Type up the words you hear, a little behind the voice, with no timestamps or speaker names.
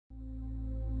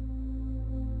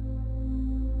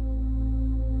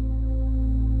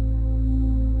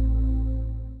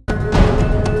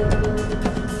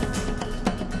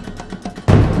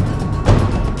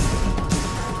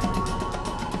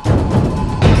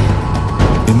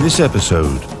this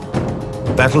episode,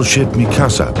 Battleship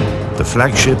Mikasa, the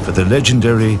flagship of the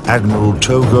legendary Admiral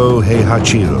Togo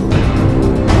Heihachiro.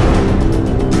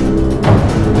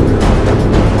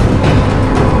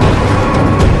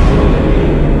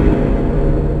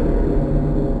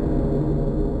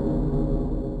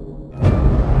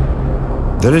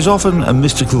 There is often a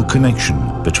mystical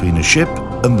connection between a ship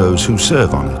and those who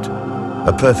serve on it.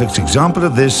 A perfect example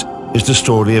of this is the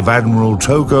story of Admiral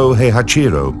Togo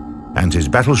Heihachiro and his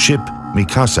battleship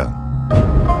Mikasa.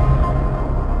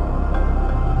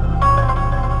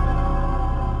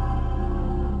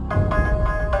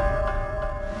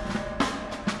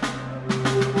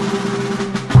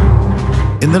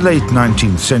 In the late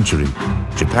 19th century,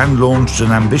 Japan launched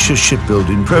an ambitious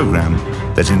shipbuilding program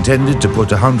that intended to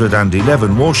put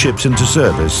 111 warships into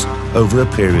service over a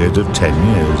period of 10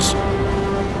 years.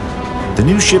 The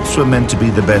new ships were meant to be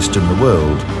the best in the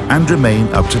world and remain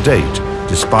up to date,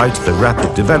 despite the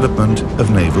rapid development of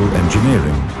naval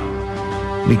engineering.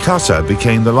 Mikasa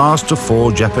became the last of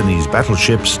 4 Japanese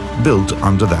battleships built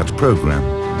under that program.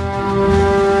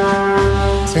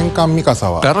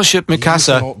 Battleship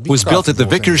Mikasa was built at the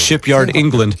Vickers Shipyard,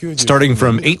 England, starting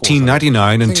from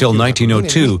 1899 until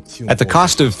 1902 at the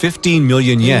cost of 15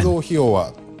 million yen.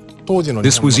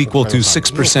 This was equal to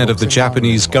 6% of the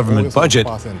Japanese government budget,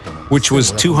 which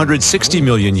was 260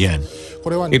 million yen.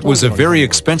 It was a very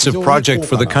expensive project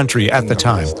for the country at the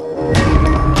time.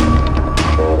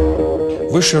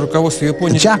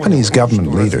 The Japanese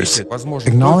government leaders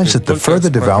acknowledged that the further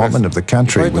development of the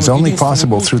country was only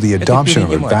possible through the adoption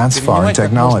of advanced foreign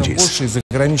technologies. In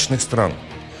the late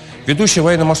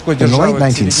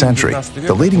 19th century,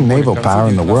 the leading naval power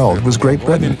in the world was Great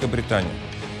Britain.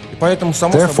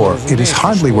 Therefore, it is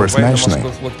hardly worth mentioning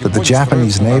that the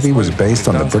Japanese Navy was based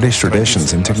on the British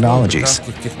traditions and technologies.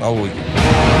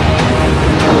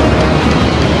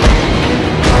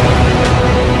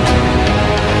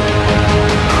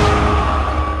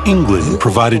 England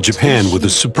provided Japan with a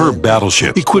superb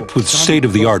battleship equipped with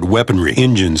state-of-the-art weaponry,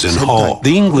 engines, and hull.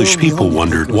 The English people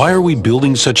wondered, why are we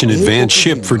building such an advanced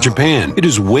ship for Japan? It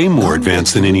is way more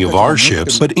advanced than any of our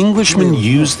ships. But Englishmen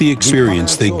used the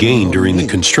experience they gained during the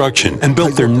construction and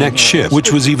built their next ship,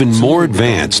 which was even more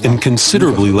advanced and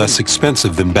considerably less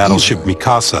expensive than Battleship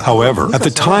Mikasa. However, at the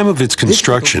time of its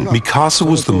construction, Mikasa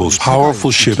was the most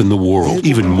powerful ship in the world,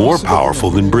 even more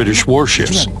powerful than British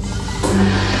warships.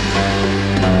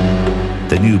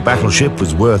 The new battleship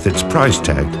was worth its price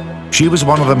tag. She was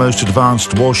one of the most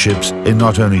advanced warships in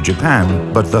not only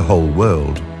Japan, but the whole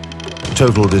world.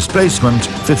 Total displacement,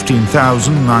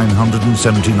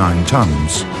 15,979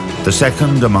 tons, the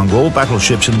second among all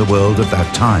battleships in the world at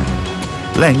that time.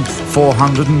 Length,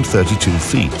 432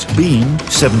 feet. Beam,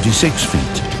 76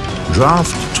 feet.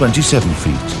 Draft, 27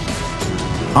 feet.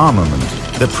 Armament.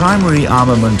 The primary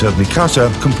armament of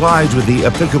Mikasa complied with the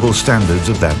applicable standards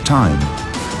of that time.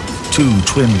 2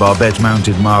 twin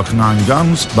barbette-mounted Mark 9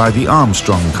 guns by the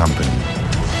Armstrong Company.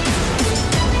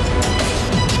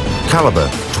 Caliber,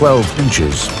 12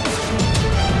 inches.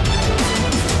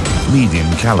 Medium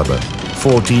caliber,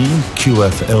 14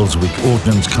 QF Ellswick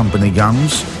Ordnance Company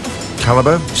guns.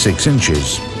 Caliber, 6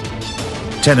 inches.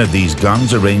 10 of these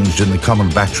guns arranged in the common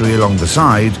battery along the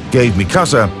side gave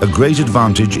Mikasa a great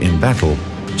advantage in battle.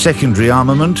 Secondary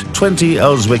armament, 20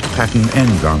 Ellswick Pattern N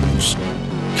guns.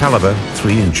 Caliber,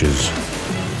 3 inches.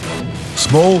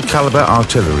 Small caliber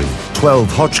artillery,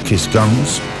 12 Hotchkiss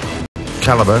guns.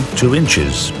 Caliber, 2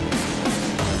 inches.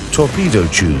 Torpedo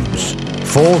tubes,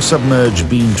 4 submerged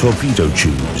beam torpedo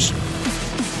tubes.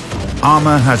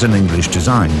 Armor has an English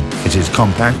design. It is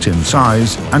compact in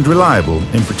size and reliable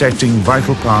in protecting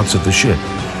vital parts of the ship.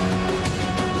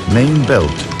 Main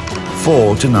belt,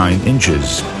 4 to 9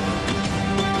 inches.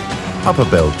 Upper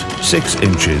belt, 6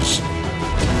 inches.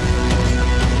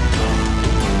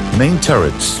 Main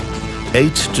turrets,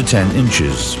 8 to 10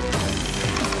 inches.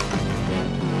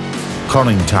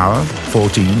 Conning tower,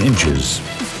 14 inches.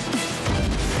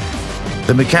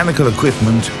 The mechanical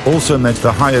equipment also met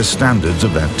the highest standards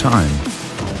of that time.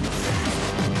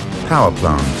 Power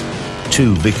plant,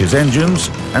 2 Vickers engines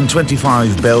and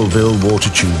 25 Belleville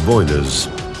water tube boilers.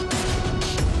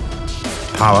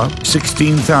 Power,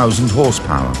 16,000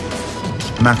 horsepower.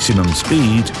 Maximum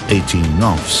speed, 18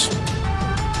 knots.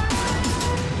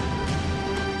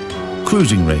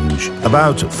 Cruising range,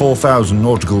 about 4,000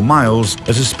 nautical miles at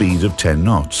a speed of 10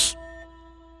 knots.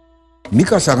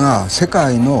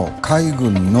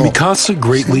 Mikasa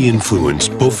greatly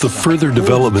influenced both the further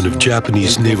development of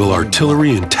Japanese naval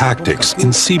artillery and tactics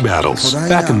in sea battles.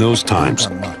 Back in those times,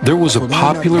 there was a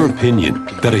popular opinion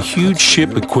that a huge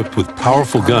ship equipped with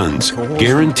powerful guns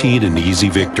guaranteed an easy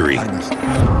victory.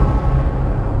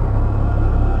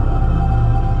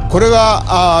 This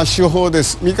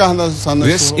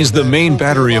is the main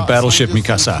battery of battleship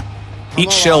Mikasa.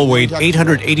 Each shell weighed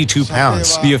 882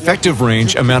 pounds. The effective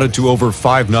range amounted to over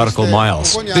 5 nautical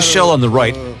miles. This shell on the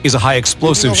right is a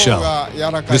high-explosive shell.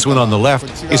 This one on the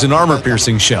left is an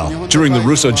armor-piercing shell. During the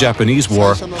Russo-Japanese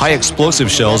War, high-explosive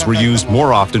shells were used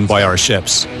more often by our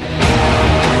ships.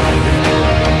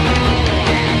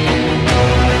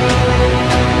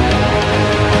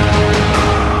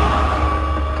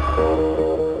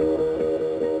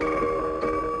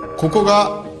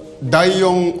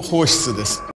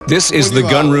 This is the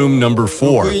gun room number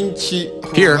 4.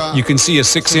 Here, you can see a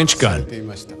 6-inch gun.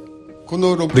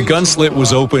 The gun slit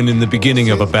was open in the beginning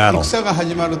of a battle.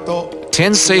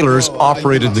 10 sailors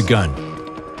operated the gun.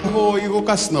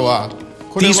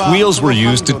 These wheels were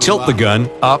used to tilt the gun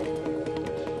up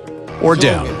or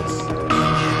down.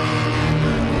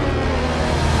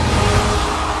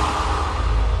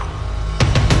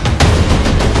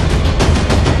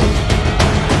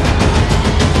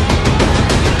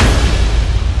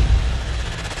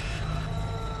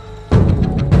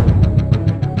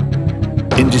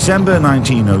 In December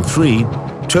 1903,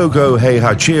 Togo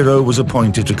Heihachiro was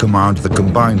appointed to command the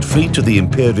combined fleet of the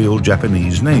Imperial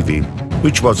Japanese Navy,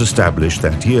 which was established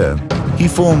that year. He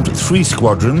formed 3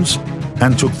 squadrons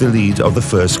and took the lead of the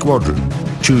first squadron,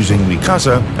 choosing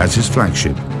Mikasa as his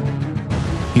flagship.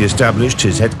 He established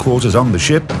his headquarters on the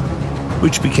ship,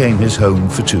 which became his home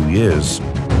for 2 years.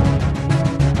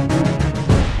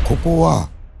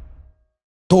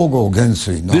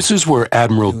 This is where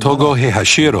Admiral Togo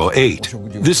Heihachiro ate.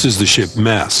 This is the ship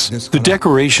mess. The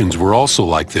decorations were also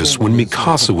like this when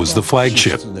Mikasa was the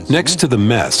flagship. Next to the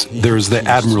mess, there is the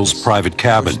Admiral's private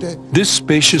cabin. This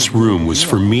spacious room was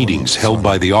for meetings held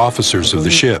by the officers of the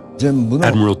ship.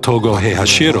 Admiral Togo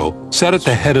Heihachiro sat at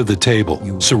the head of the table,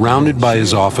 surrounded by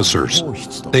his officers.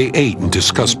 They ate and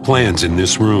discussed plans in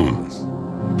this room.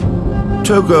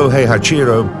 Togo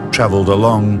Heihachiro traveled a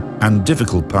long and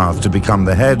difficult path to become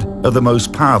the head of the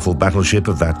most powerful battleship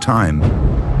of that time.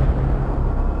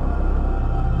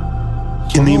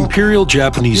 In the Imperial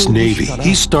Japanese Navy,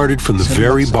 he started from the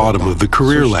very bottom of the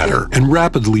career ladder and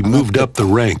rapidly moved up the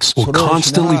ranks while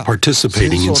constantly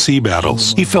participating in sea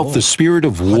battles. He felt the spirit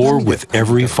of war with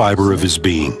every fiber of his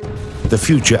being. The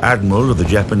future admiral of the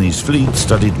Japanese fleet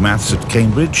studied maths at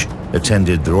Cambridge,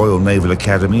 attended the Royal Naval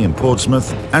Academy in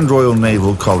Portsmouth and Royal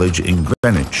Naval College in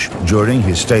Greenwich. During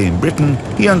his stay in Britain,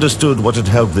 he understood what had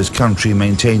helped this country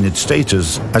maintain its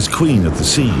status as Queen of the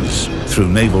Seas, through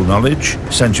naval knowledge,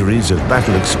 centuries of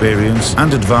battle experience,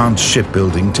 and advanced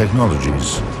shipbuilding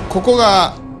technologies.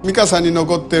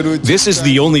 This is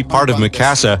the only part of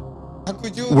Mikasa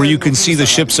where you can see the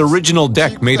ship's original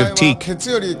deck made of teak.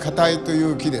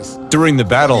 During the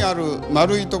battle,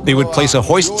 they would place a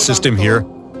hoist system here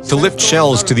to lift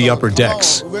shells to the upper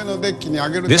decks.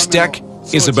 This deck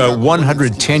is about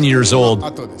 110 years old,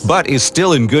 but is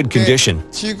still in good condition.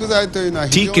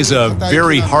 Teak is a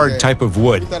very hard type of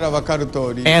wood,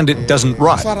 and it doesn't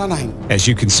rot, as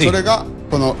you can see.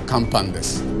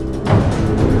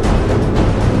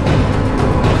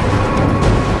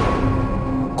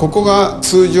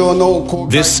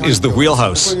 This is the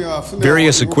wheelhouse.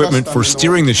 Various equipment for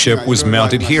steering the ship was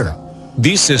mounted here.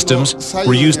 These systems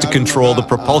were used to control the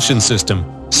propulsion system,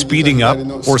 speeding up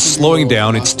or slowing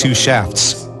down its 2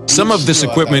 shafts. Some of this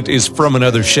equipment is from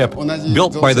another ship,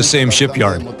 built by the same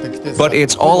shipyard, but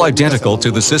it's all identical to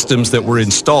the systems that were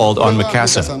installed on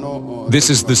Mikasa. This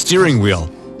is the steering wheel.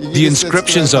 The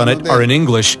inscriptions on it are in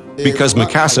English because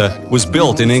Mikasa was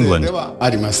built in England.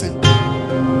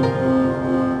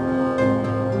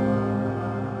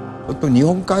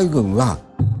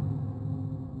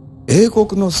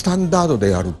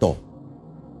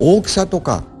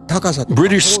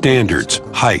 British standards,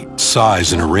 height,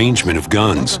 size, and arrangement of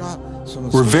guns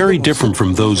were very different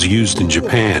from those used in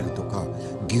Japan.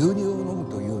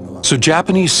 So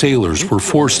Japanese sailors were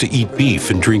forced to eat beef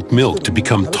and drink milk to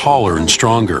become taller and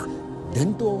stronger.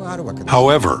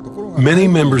 However, many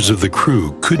members of the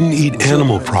crew couldn't eat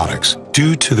animal products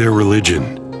due to their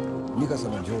religion.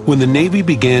 When the Navy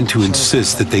began to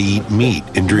insist that they eat meat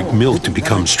and drink milk to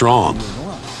become strong,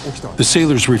 the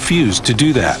sailors refused to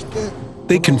do that.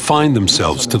 They confined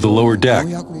themselves to the lower deck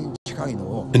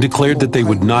and declared that they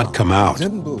would not come out.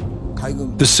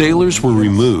 The sailors were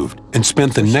removed and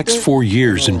spent the next 4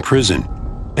 years in prison,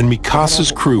 and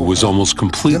Mikasa's crew was almost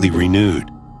completely renewed.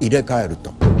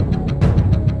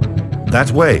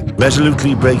 That way,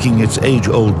 resolutely breaking its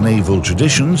age-old naval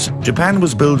traditions, Japan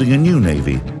was building a new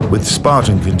navy. With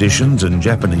Spartan conditions and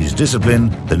Japanese discipline,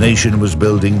 the nation was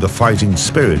building the fighting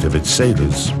spirit of its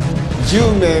sailors.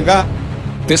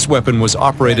 This weapon was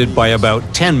operated by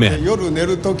about 10 men.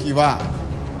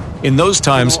 In those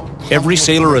times, every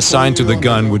sailor assigned to the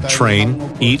gun would train,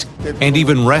 eat, and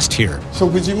even rest here.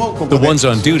 The ones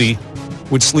on duty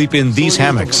would sleep in these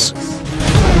hammocks.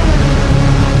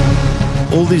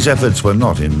 All these efforts were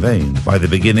not in vain. By the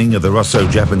beginning of the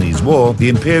Russo-Japanese War, the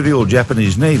Imperial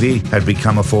Japanese Navy had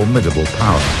become a formidable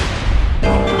power.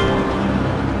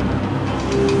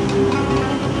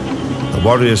 The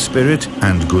warrior spirit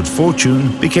and good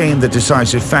fortune became the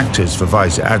decisive factors for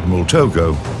Vice Admiral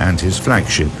Togo and his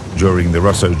flagship during the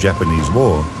Russo-Japanese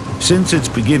War. Since its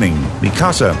beginning,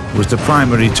 Mikasa was the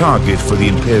primary target for the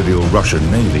Imperial Russian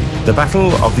Navy. The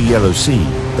Battle of the Yellow Sea,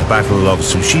 the Battle of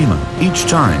Tsushima. Each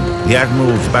time, the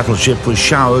Admiral's battleship was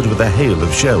showered with a hail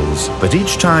of shells, but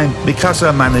each time,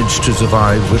 Mikasa managed to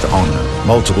survive with honor.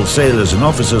 Multiple sailors and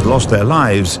officers lost their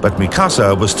lives, but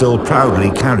Mikasa was still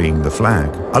proudly carrying the flag.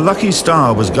 A lucky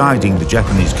star was guiding the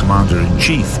Japanese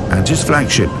commander-in-chief and his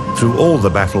flagship through all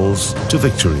the battles to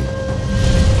victory.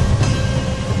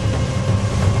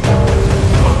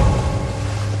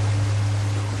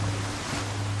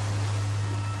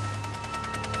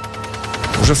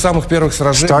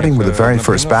 Starting with the very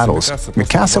first battles,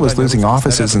 Mikasa was losing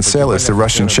officers and sailors to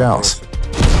Russian shells.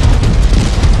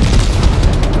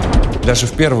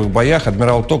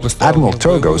 Admiral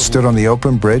Togo stood on the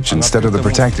open bridge instead of the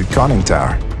protected conning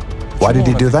tower. Why did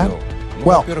he do that?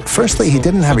 Well, firstly, he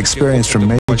didn't have experience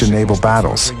from major naval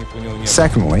battles.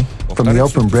 Secondly, from the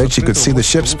open bridge he could see the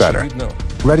ships better.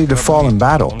 Ready to fall in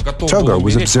battle, Togo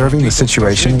was observing the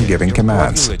situation and giving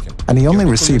commands, and he only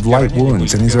received light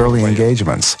wounds in his early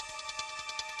engagements.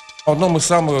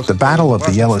 The Battle of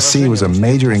the Yellow Sea was a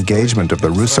major engagement of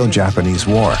the Russo-Japanese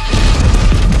War.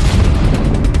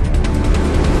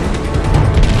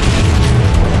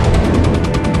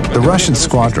 The Russian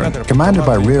squadron, commanded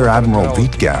by Rear Admiral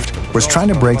Wittgeft, was trying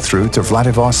to break through to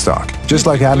Vladivostok. Just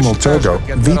like Admiral Togo,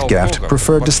 Wittgeft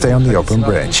preferred to stay on the open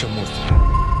bridge.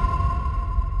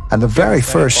 And the very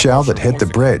first shell that hit the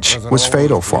bridge was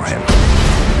fatal for him.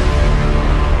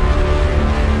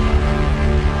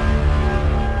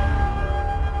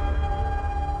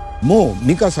 In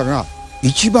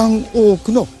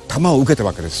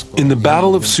the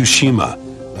Battle of Tsushima,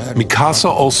 Mikasa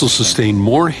also sustained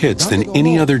more hits than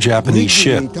any other Japanese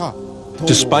ship.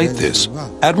 Despite this,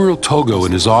 Admiral Togo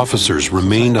and his officers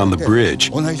remained on the bridge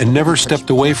and never stepped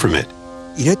away from it.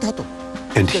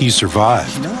 And he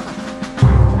survived.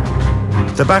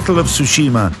 The Battle of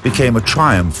Tsushima became a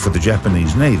triumph for the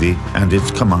Japanese Navy and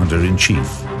its commander-in-chief.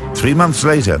 3 months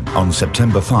later, on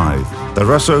September 5, the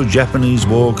Russo-Japanese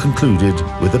War concluded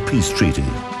with a peace treaty.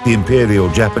 The Imperial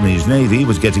Japanese Navy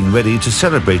was getting ready to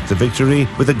celebrate the victory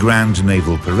with a grand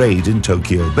naval parade in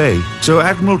Tokyo Bay, so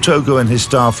Admiral Togo and his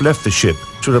staff left the ship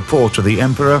to report to the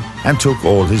Emperor and took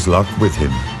all his luck with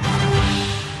him.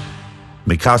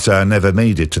 Mikasa never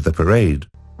made it to the parade.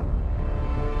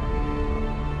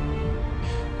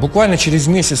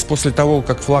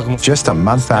 Just a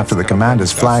month after the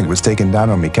commander's flag was taken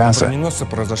down on Mikasa,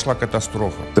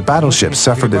 the battleship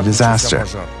suffered a disaster.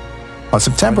 On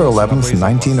September 11,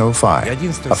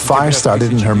 1905, a fire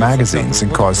started in her magazines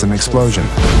and caused an explosion.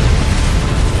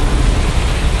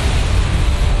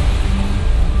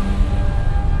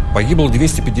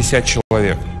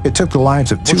 It took the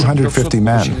lives of 250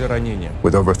 men,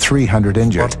 with over 300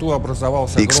 injured.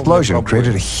 The explosion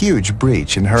created a huge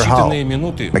breach in her hull.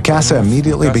 Mikasa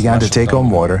immediately began to take on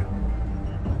water,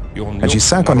 and she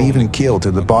sank on even keel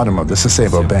to the bottom of the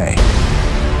Sasebo Bay.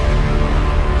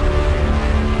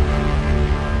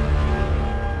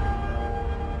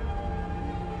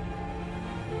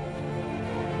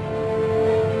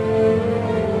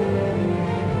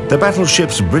 The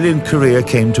battleship's brilliant career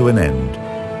came to an end.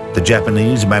 The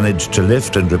Japanese managed to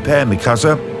lift and repair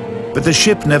Mikasa, but the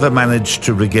ship never managed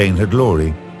to regain her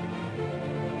glory.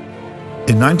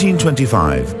 In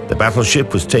 1925, the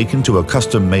battleship was taken to a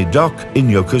custom-made dock in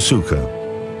Yokosuka,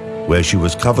 where she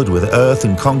was covered with earth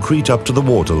and concrete up to the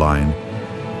waterline.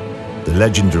 The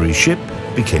legendary ship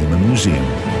became a museum.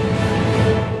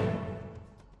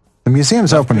 The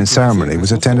museum's opening ceremony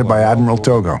was attended by Admiral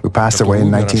Togo, who passed away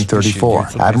in 1934.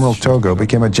 Admiral Togo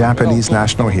became a Japanese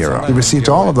national hero. He received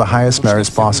all of the highest merits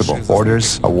possible: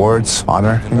 orders, awards,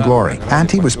 honor, and glory. And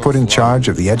he was put in charge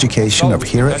of the education of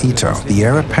Hirohito, the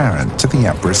heir apparent to the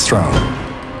Emperor's throne.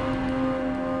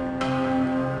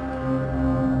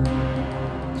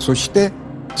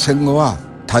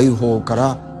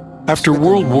 After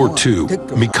World War II,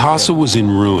 Mikasa was in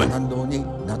ruin.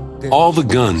 All the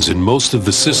guns and most of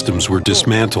the systems were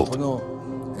dismantled.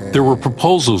 There were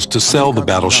proposals to sell the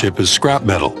battleship as scrap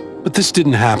metal, but this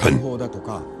didn't happen.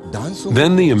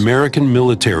 Then the American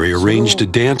military arranged a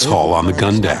dance hall on the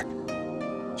gun deck.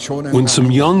 When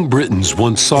some young Britons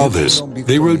once saw this,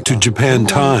 they wrote to Japan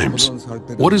Times,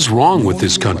 "What is wrong with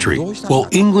this country? Well,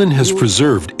 England has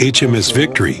preserved HMS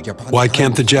Victory. Why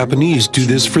can't the Japanese do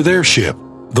this for their ship?"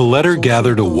 The letter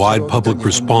gathered a wide public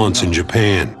response in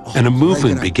Japan, and a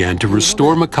movement began to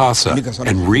restore Mikasa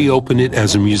and reopen it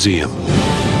as a museum.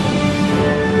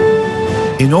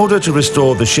 In order to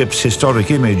restore the ship's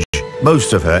historic image,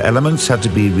 most of her elements had to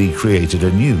be recreated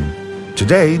anew.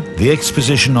 Today, the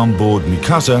exposition on board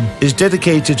Mikasa is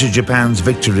dedicated to Japan's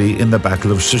victory in the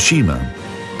Battle of Tsushima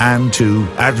and to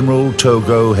Admiral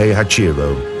Togo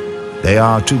Heihachiro. They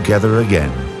are together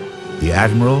again, the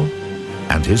Admiral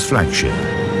and his flagship.